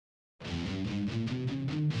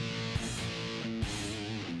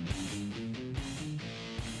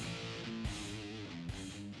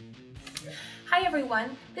Hi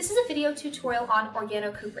everyone, this is a video tutorial on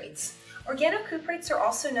organocuprates. Organocuprates are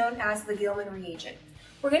also known as the Gilman reagent.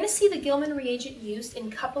 We're going to see the Gilman reagent used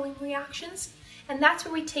in coupling reactions, and that's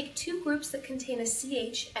where we take two groups that contain a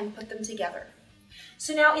CH and put them together.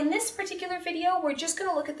 So now in this particular video, we're just going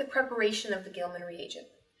to look at the preparation of the Gilman reagent.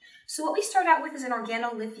 So what we start out with is an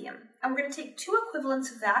organolithium, and we're going to take two equivalents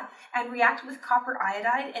of that and react with copper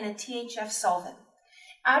iodide in a THF solvent.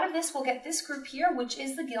 Out of this, we'll get this group here, which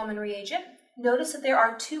is the Gilman reagent. Notice that there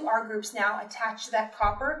are two R groups now attached to that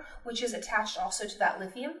copper, which is attached also to that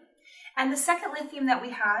lithium. And the second lithium that we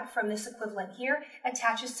had from this equivalent here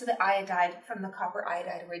attaches to the iodide from the copper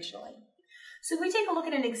iodide originally. So if we take a look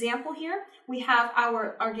at an example here, we have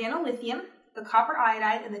our organolithium, the copper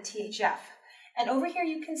iodide, and the THF. And over here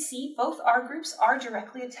you can see both R groups are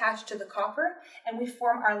directly attached to the copper, and we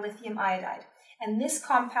form our lithium iodide. And this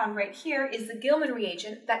compound right here is the Gilman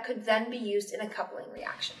reagent that could then be used in a coupling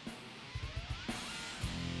reaction.